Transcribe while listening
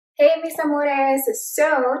Hey mis amores,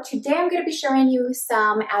 so today I'm going to be showing you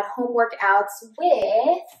some at-home workouts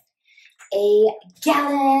with a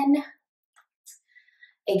gallon,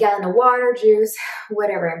 of water, juice,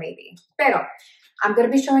 whatever it may be. Pero I'm going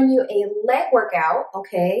to be showing you a leg workout,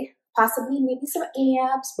 okay? Possibly maybe some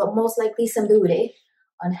abs, but most likely some booty,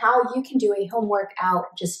 on how you can do a home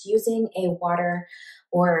workout just using a water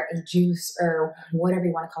or a juice or whatever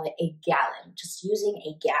you want to call it, a gallon, just using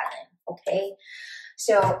a gallon, okay?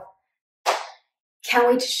 So can't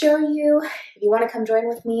wait to show you. If you want to come join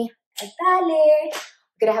with me, dale. We're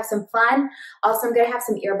going to have some fun. Also, I'm going to have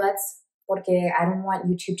some earbuds porque I don't want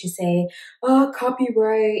YouTube to say, oh,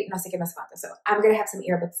 copyright, no sé qué más cuánto. So I'm going to have some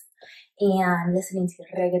earbuds and listening to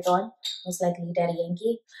reggaeton, most likely Daddy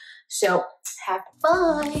Yankee. So have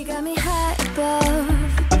fun. You got me high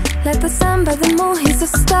above, like the sun by the moon, he's a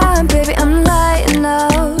star. Baby, I'm lighting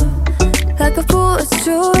up, like a fool, it's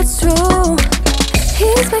true, it's true.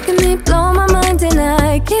 He's making me blow my mind and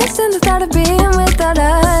I can't stand the thought of being without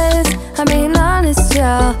us. I'm being honest,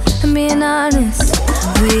 y'all, I'm being honest.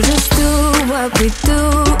 We just do what we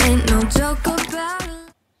do, ain't no joke about it.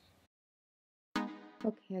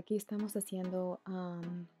 Ok, aquí estamos haciendo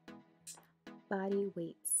body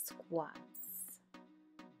weight squats.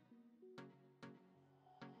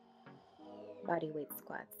 Body weight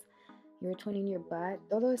squats. You're toning your butt.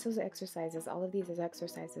 Todos esos exercises, all of these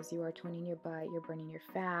exercises, you are toning your butt, you're burning your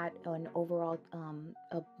fat, an overall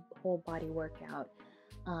a whole body workout.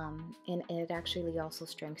 And it actually also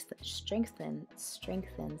strengthens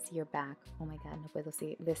your back. Oh my God, no puedo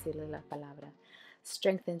decirle la palabra.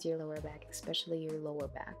 Strengthens your lower back, especially your lower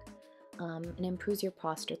back. And improves your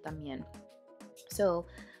posture también. So,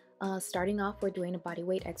 starting off, we're doing a body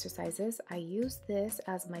weight exercises. I use this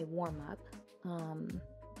as my warm-up.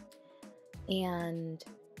 And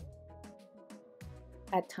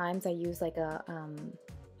at times I use like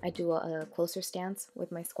I do a closer stance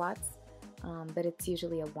with my squats, but it's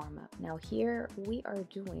usually a warm-up. Now here we are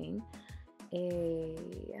doing a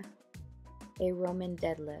Roman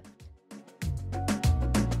deadlift.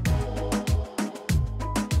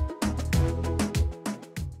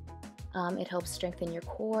 It helps strengthen your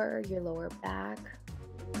core, your lower back.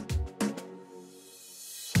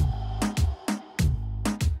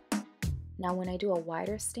 Now when I do a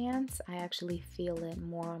wider stance, I actually feel it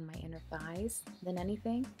more on my inner thighs than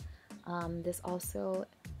anything. This also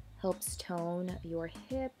helps tone your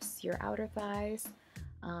hips, your outer thighs.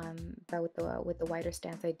 But with the wider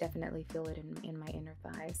stance, I definitely feel it in my inner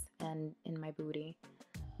thighs and in my booty.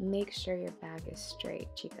 Make sure your back is straight,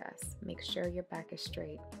 chicas. Make sure your back is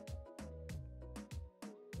straight.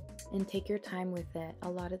 And take your time with it. A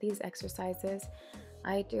lot of these exercises,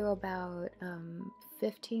 I do about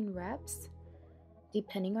 15 reps,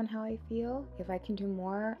 depending on how I feel. If I can do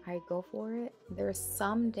more, I go for it. There are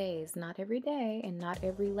some days, not every day and not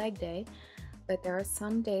every leg day, but there are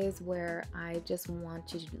some days where I just want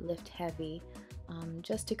to lift heavy,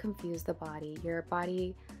 just to confuse the body. Your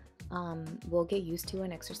body will get used to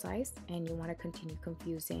an exercise, and you want to continue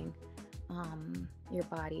confusing your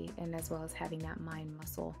body, and as well as having that mind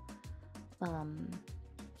muscle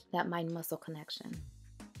connection.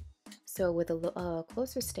 So with a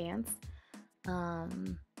closer stance,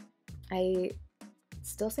 I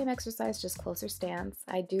still same exercise, just closer stance.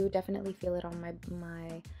 I do definitely feel it on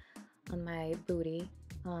my booty,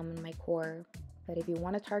 my core. But if you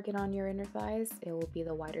want to target on your inner thighs, it will be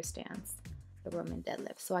the wider stance, the Roman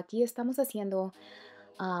deadlift. So aquí estamos haciendo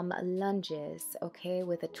lunges, okay,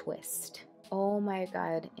 with a twist. Oh my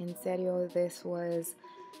God, en serio, this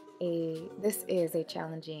is a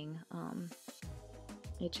challenging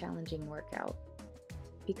workout,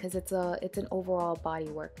 because it's an overall body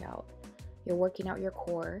workout. You're working out your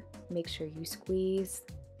core. Make sure you squeeze.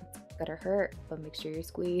 It's gonna hurt, but make sure you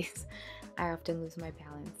squeeze. I often lose my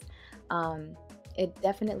balance. It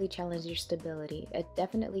definitely challenges your stability. It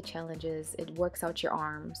works out your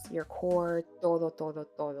arms, your core,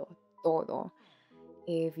 todo.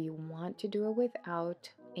 If you want to do it without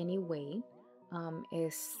any weight,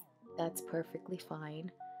 that's perfectly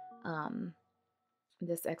fine.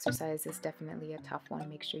 This exercise is definitely a tough one.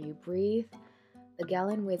 Make sure you breathe. The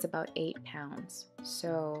gallon weighs about 8 pounds.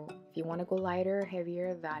 So if you want to go lighter,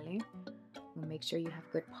 heavier, dale. Make sure you have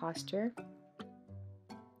good posture.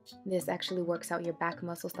 This actually works out your back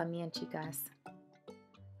muscles también, chicas.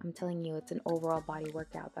 I'm telling you, it's an overall body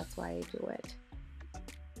workout. That's why I do it.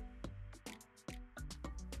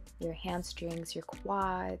 Your hamstrings, your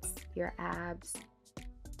quads, your abs.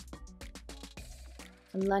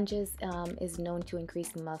 And lunges is known to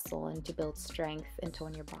increase muscle and to build strength and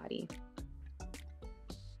tone your body.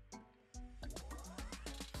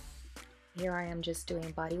 here I am just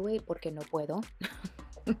doing body weight porque no puedo.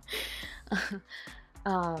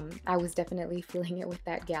 I was definitely feeling it with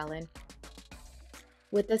that gallon.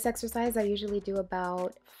 With this exercise, I usually do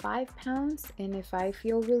about 5 pounds, and if I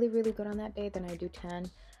feel really, really good on that day, then I do 10.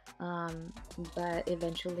 But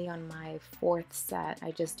eventually on my 4th set,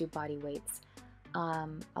 I just do body weights.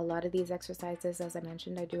 A lot of these exercises, as I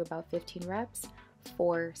mentioned, I do about 15 reps,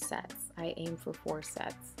 4 sets. I aim for 4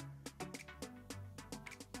 sets.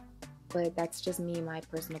 But that's just me, my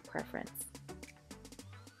personal preference.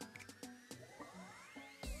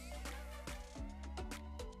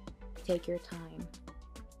 Take your time.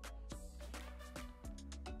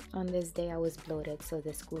 On this day I was bloated, so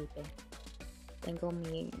disculpe. Tengo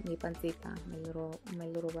mi pancita, my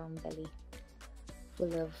little round belly,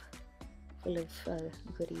 full of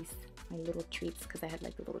goodies, my little treats, because I had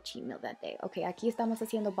like a little cheat meal that day. Okay, aquí estamos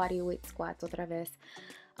haciendo body weight squats otra vez.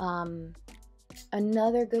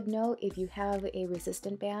 Another good note, if you have a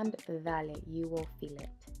resistant band, dale, you will feel it.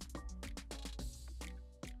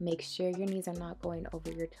 Make sure your knees are not going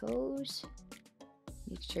over your toes.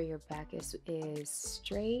 Make sure your back is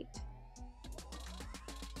straight.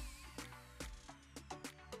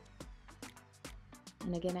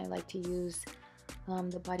 And again, I like to use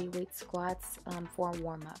the body weight squats for a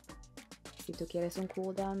warm-up. Si tú quieres un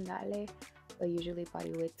cool down, dale. But usually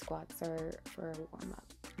body weight squats are for a warm-up,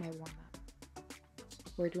 my warm-up.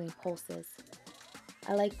 We're doing pulses.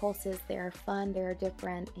 I like pulses. They are fun, they are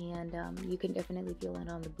different, and you can definitely feel it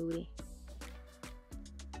on the booty.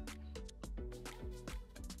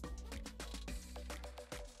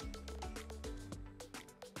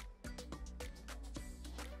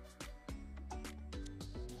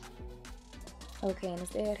 Ok, en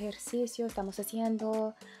este ejercicio estamos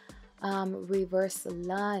haciendo reverse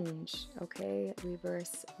lunge, ok,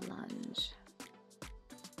 reverse lunge.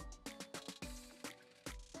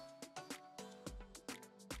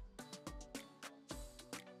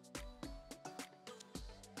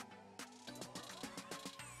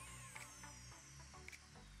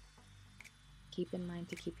 Keep in mind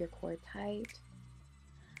to keep your core tight.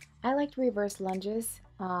 I like reverse lunges.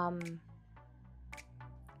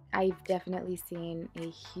 I've definitely seen a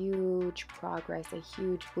huge progress, a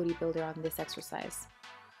huge booty builder on this exercise.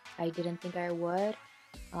 I didn't think I would,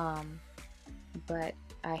 but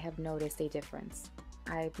I have noticed a difference.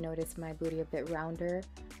 I've noticed my booty a bit rounder,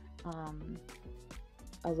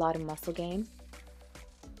 a lot of muscle gain,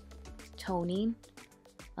 toning.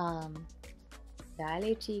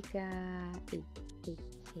 Dale, chica.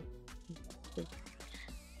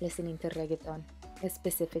 Listening to reggaeton,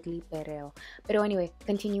 specifically perreo. Pero anyway,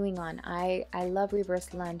 continuing on, I love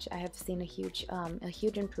reverse lunge. I have seen a huge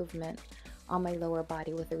improvement on my lower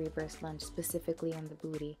body with a reverse lunge, specifically on the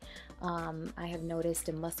booty. I have noticed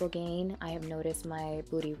a muscle gain. I have noticed my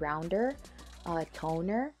booty rounder,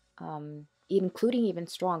 toner, including even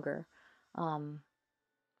stronger.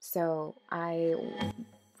 So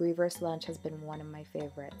reverse lunge has been one of my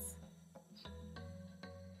favorites.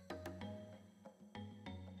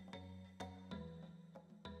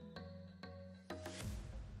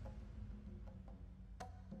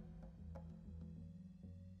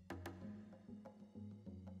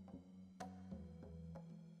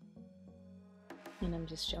 And I'm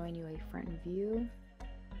just showing you a front view.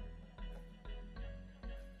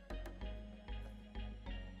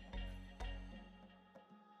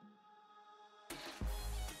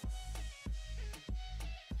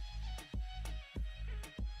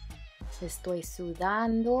 Estoy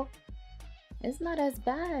sudando. It's not as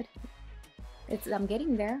bad. I'm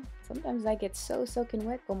getting there. Sometimes I get so soaking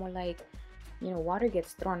wet, como like, water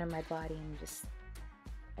gets thrown in my body and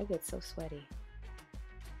I get so sweaty.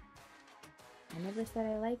 I never said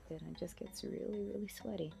I liked it. It just gets really, really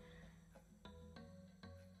sweaty.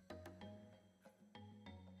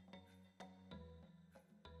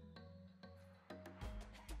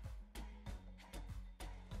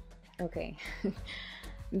 Okay.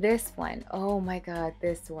 This one, oh my god,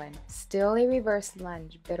 this one. Still a reverse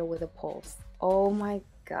lunge, pero with a pulse. Oh my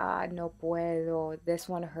god, no puedo. This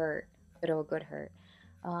one hurt, pero a good hurt.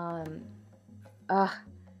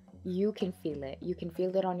 You can feel it. You can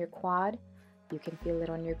feel it on your quad. You can feel it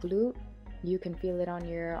on your glute. You can feel it on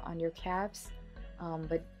your calves.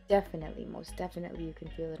 But definitely, most definitely, you can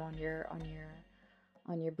feel it on your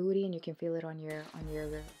booty, and you can feel it on your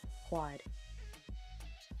quad.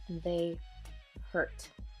 They hurt.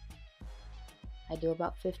 I do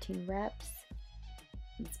about 15 reps.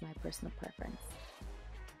 It's my personal preference.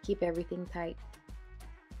 Keep everything tight.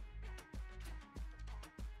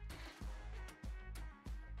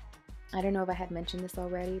 I don't know if I had mentioned this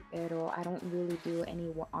already, pero I don't really do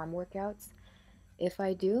any arm workouts. If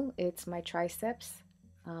I do, it's my triceps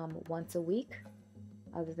once a week.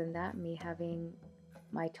 Other than that, me having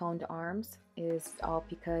my toned arms is all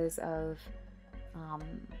because of um,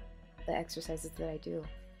 the exercises that I do.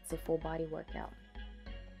 It's a full body workout.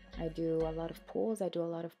 I do a lot of pulls, I do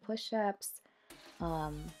a lot of push-ups,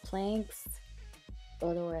 planks,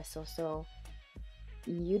 todo eso. So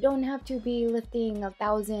you don't have to be lifting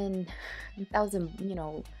 1,000,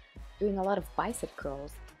 doing a lot of bicep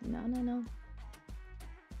curls. No, no, no.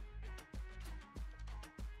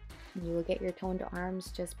 You will get your toned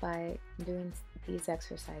arms just by doing these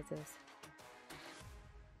exercises.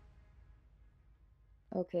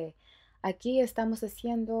 Ok, aquí estamos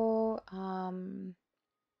haciendo...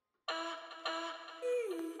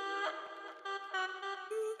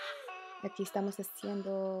 aquí estamos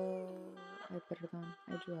haciendo... Ay, perdón,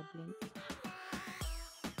 I drew a blink.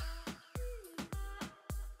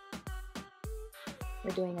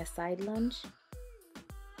 We're doing a side lunge.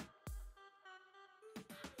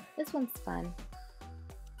 This one's fun.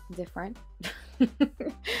 Different.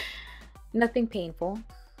 Nothing painful.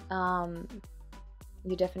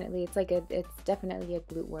 It's definitely a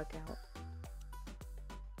glute workout.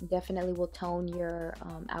 Definitely will tone your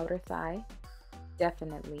outer thigh.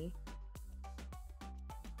 Definitely.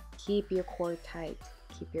 Keep your core tight.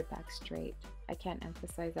 Keep your back straight. I can't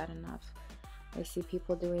emphasize that enough. I see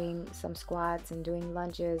people doing some squats and doing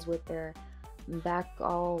lunges with their back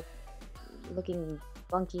all looking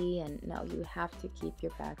funky, and no, you have to keep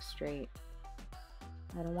your back straight.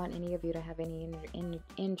 I don't want any of you to have any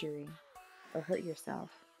injury or hurt yourself.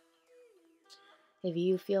 If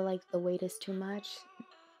you feel like the weight is too much,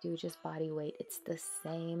 do just body weight. It's the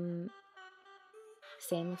same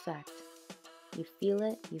effect. You feel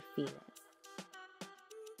it, you feel it.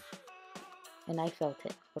 And I felt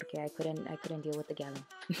it, porque I couldn't deal with the gallon.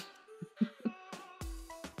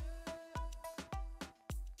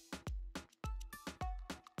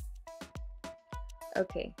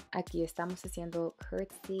 Ok, aquí estamos haciendo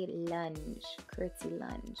curtsy lunge.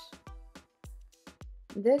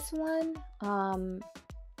 This one,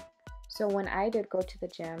 so when I did go to the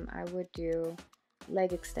gym, I would do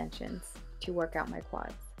leg extensions to work out my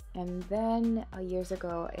quads. And then years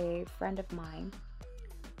ago, a friend of mine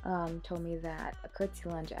told me that a curtsy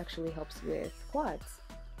lunge actually helps with quads.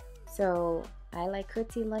 So I like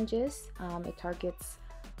curtsy lunges. It targets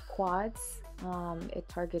quads. It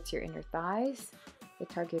targets your inner thighs. It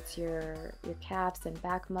targets your calves and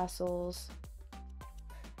back muscles.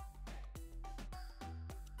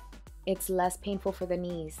 It's less painful for the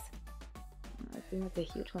knees. I think that's a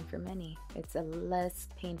huge one for many. It's less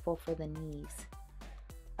painful for the knees.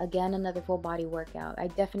 Again, another full body workout. I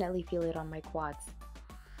definitely feel it on my quads.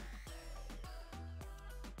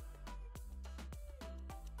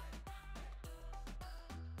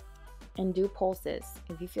 And do pulses.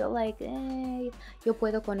 If you feel like, yo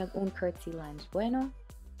puedo con un curtsy lunge. Bueno,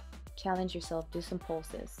 challenge yourself, do some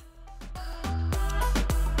pulses.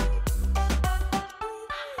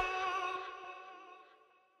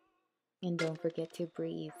 And don't forget to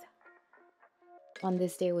breathe. On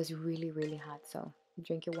this day, it was really, really hot, so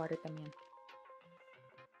drink your water también.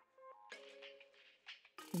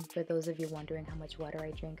 And for those of you wondering how much water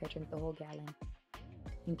I drink the whole gallon.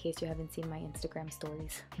 In case you haven't seen my Instagram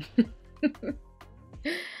stories.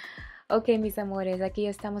 Ok, mis amores, aquí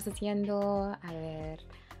estamos haciendo, a ver,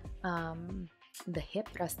 the hip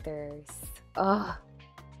thrusters. Oh,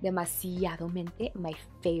 demasiadamente my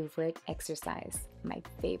favorite exercise.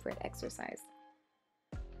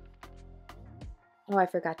 Oh, I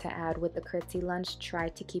forgot to add, with the curtsy lunge, try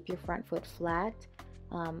to keep your front foot flat.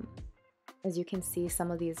 As you can see,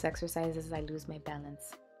 some of these exercises, I lose my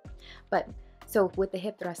balance. But so with the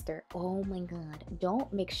hip thruster, oh my God,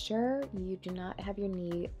 make sure you do not have your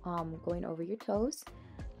knee going over your toes.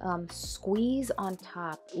 Squeeze on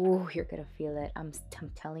top. Ooh, you're gonna feel it. I'm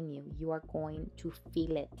telling you, you are going to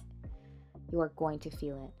feel it.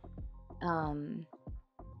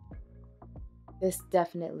 This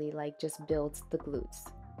definitely just builds the glutes.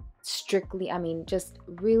 Strictly, I mean, just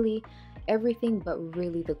really everything, but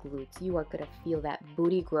really the glutes. You are gonna feel that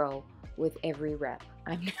booty grow with every rep.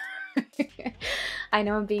 I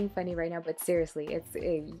know I'm being funny right now, but seriously,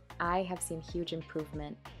 I have seen huge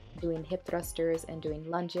improvement doing hip thrusters and doing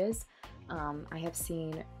lunges. I have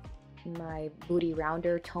seen my booty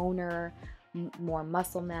rounder, toner, more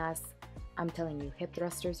muscle mass. I'm telling you, hip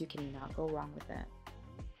thrusters, you cannot go wrong with it.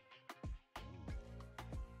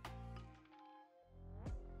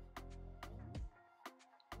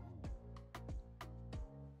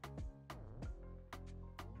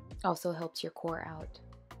 Also helps your core out.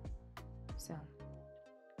 So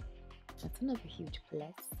that's another huge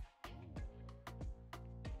plus.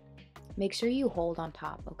 Make sure you hold on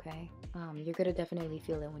top, okay? You're gonna definitely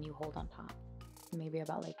feel it when you hold on top. Maybe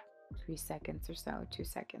about like 3 seconds or so, 2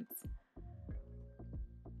 seconds.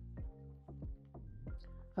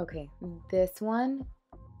 Okay, this one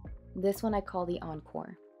I call the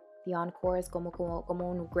encore. The encore is como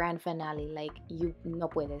un grand finale, like you no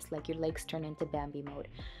puedes, like your legs turn into Bambi mode.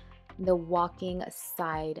 The walking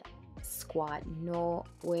side squat, no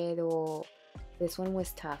puedo. This one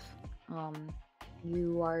was tough.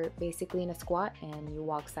 You are basically in a squat and you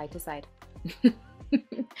walk side to side. It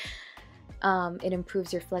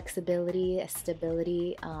improves your flexibility,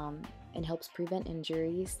 stability, and helps prevent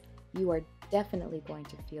injuries. You are definitely going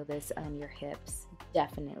to feel this on your hips.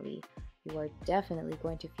 Definitely. You are definitely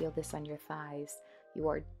going to feel this on your thighs. You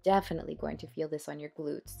are definitely going to feel this on your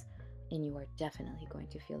glutes. And you are definitely going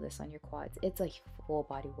to feel this on your quads. It's a full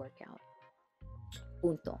body workout.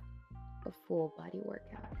 Punto. A full body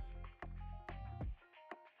workout.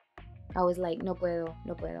 I was like, no puedo,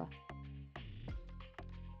 no puedo.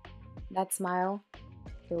 That smile,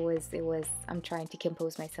 it was, I'm trying to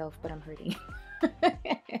compose myself, but I'm hurting.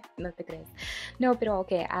 No te crees. No, pero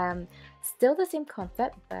okay, still the same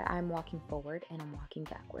concept, but I'm walking forward and I'm walking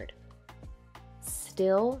backward.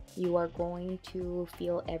 Still, you are going to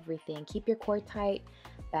feel everything. Keep your core tight,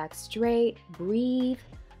 back straight, breathe,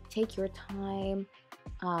 take your time.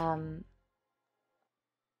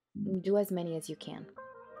 Do as many as you can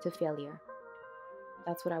to failure.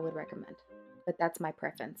 That's what I would recommend, but that's my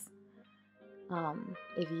preference.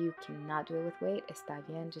 If you cannot do it with weight, está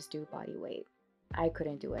bien, just do body weight. I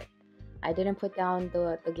couldn't do it. I didn't put down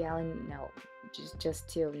the gallon, no,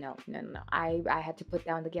 no. I had to put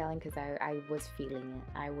down the gallon because I was feeling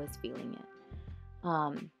it.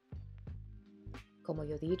 Como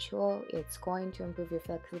yo dicho, it's going to improve your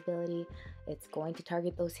flexibility. It's going to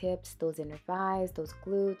target those hips, those inner thighs, those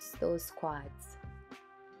glutes, those quads.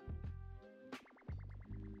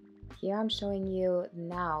 Here I'm showing you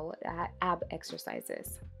now ab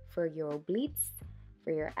exercises for your obliques,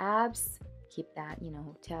 for your abs. Keep that,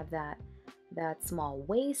 to have that small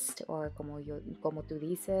waist, or como tú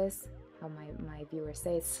dices, how my viewers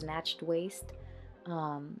say, snatched waist.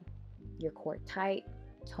 Your core tight,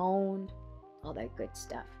 toned, all that good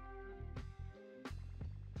stuff.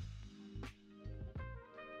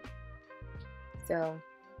 So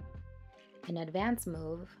an advanced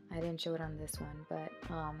move, I didn't show it on this one, but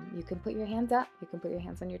you can put your hands up. You can put your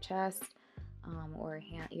hands on your chest, or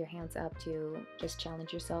your hands up to just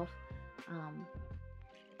challenge yourself.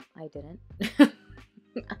 I didn't,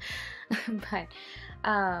 but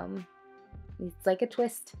it's like a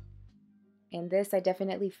twist. And this, I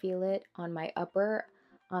definitely feel it on my upper,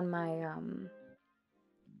 on my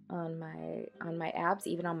abs,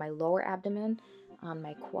 even on my lower abdomen, on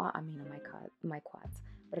my quads.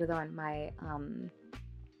 Perdón, my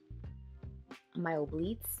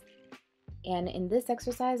obliques. And in this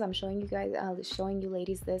exercise, I'm showing you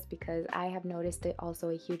ladies this because I have noticed it also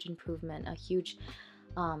a huge improvement, a huge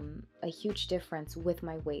difference with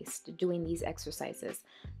my waist doing these exercises.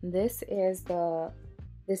 This is the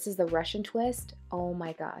Russian twist. Oh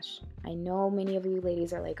my gosh. I know many of you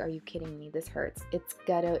ladies are like, are you kidding me? This hurts.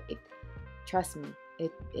 Trust me,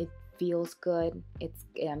 it feels good.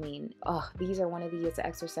 These are one of these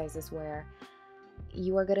exercises where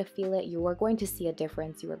you are going to feel it. You are going to see a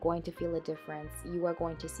difference. You are going to feel a difference. You are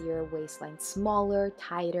going to see your waistline smaller,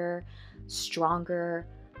 tighter, stronger.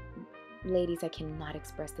 Ladies, I cannot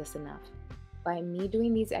express this enough. By me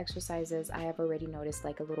doing these exercises, I have already noticed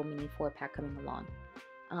like a little mini 4-pack coming along.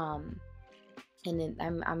 And then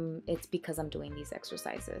it's because I'm doing these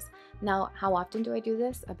exercises. Now, how often do I do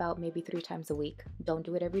this? About maybe 3 times a week. Don't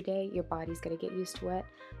do it every day. Your body's gonna get used to it.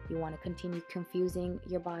 You want to continue confusing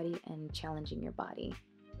your body and challenging your body.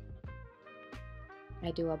 I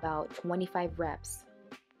do about 25 reps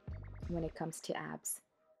when it comes to abs.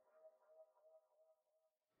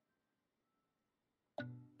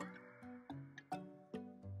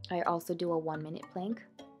 I also do a 1-minute plank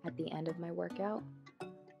at the end of my workout.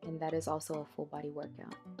 And that is also a full body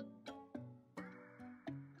workout.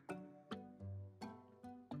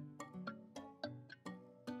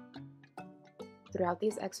 Throughout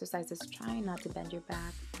these exercises, try not to bend your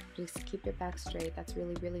back. Just keep your back straight. That's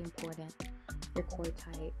really, really important. Your core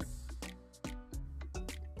tight.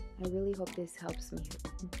 I really hope this helps me.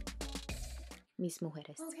 Mis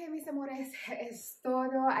mujeres. Okay, mis amores, es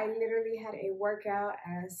todo. I literally had a workout.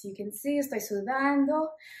 As you can see, estoy sudando.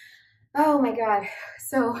 Oh my God.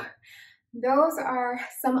 So those are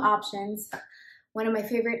some options. One of my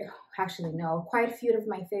favorite, actually no, quite a few of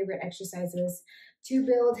my favorite exercises to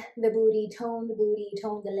build the booty, tone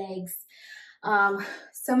the legs.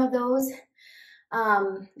 Some of those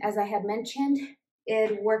As I had mentioned,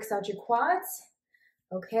 it works out your quads,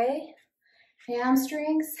 okay,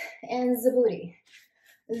 hamstrings, and the booty.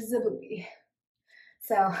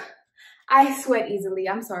 So I sweat easily.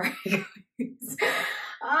 I'm sorry.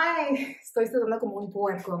 I estoy sudando como un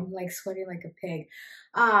puerco. I'm like sweating like a pig.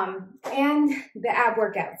 And the ab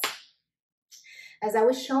workouts. As I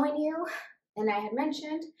was showing you, and I had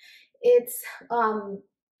mentioned, it's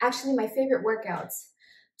actually my favorite workouts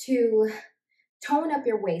to tone up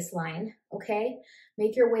your waistline, okay?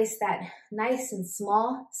 Make your waist that nice and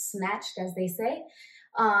small, snatched, as they say.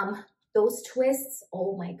 Those twists,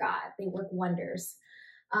 oh my God, they work wonders.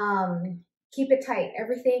 Keep it tight.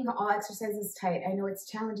 Everything, all exercises tight. I know it's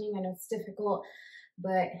challenging, I know it's difficult,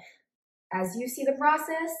 but as you see the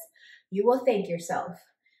process, you will thank yourself.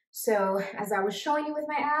 So as I was showing you with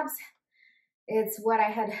my abs, it's what I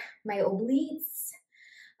had, my obliques,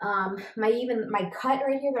 my cut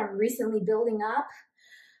right here that I'm recently building up,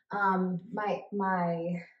 my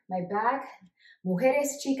back.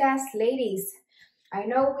 Mujeres, chicas, ladies, I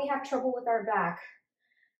know we have trouble with our back.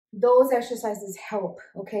 Those exercises help,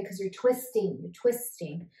 okay, because you're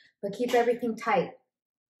twisting, but keep everything tight.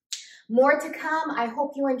 More to come. I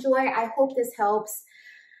hope you enjoy. I hope this helps.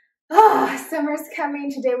 Oh, summer's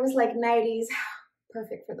coming. Today was like 90s.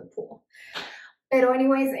 Perfect for the pool. Pero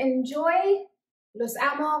anyways, enjoy. Los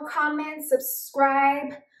amo. Comment,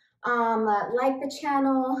 subscribe, like the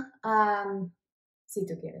channel. Si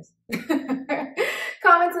tú quieres.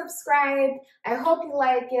 Comment, subscribe. I hope you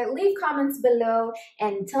like it. Leave comments below.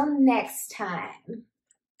 Until next time.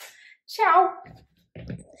 Ciao.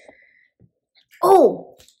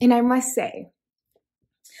 Oh, and I must say,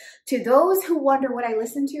 to those who wonder what I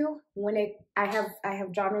listen to, I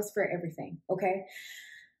have genres for everything, okay?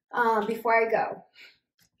 Before I go,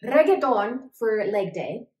 reggaeton for leg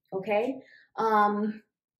day, okay?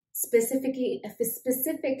 Specifically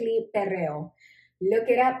perreo. Look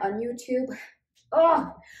it up on YouTube.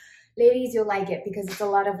 Oh, ladies, you'll like it because it's a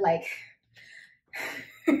lot of like,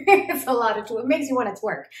 it's a lot of, it makes you want to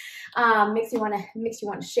twerk, makes you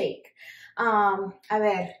want to shake. A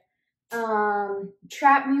ver,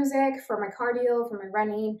 trap music for my cardio, for my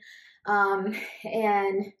running,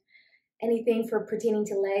 and anything for pertaining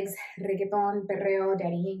to legs, reggaeton, perreo,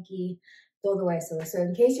 daddy yankee, todo eso. So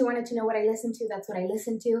in case you wanted to know what I listen to, that's what I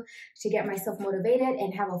listen to get myself motivated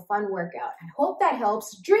and have a fun workout. I hope that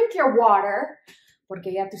helps. Drink your water,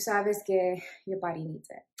 porque ya tú sabes que your body needs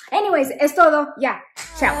it. Anyways, es todo. Ya.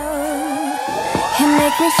 Ciao. You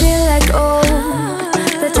make me feel like, oh,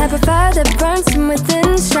 the type of fire that burns from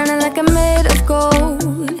within, shining like I'm made of gold.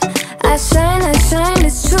 I shine,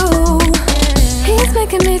 it's true. He's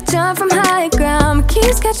making me jump from high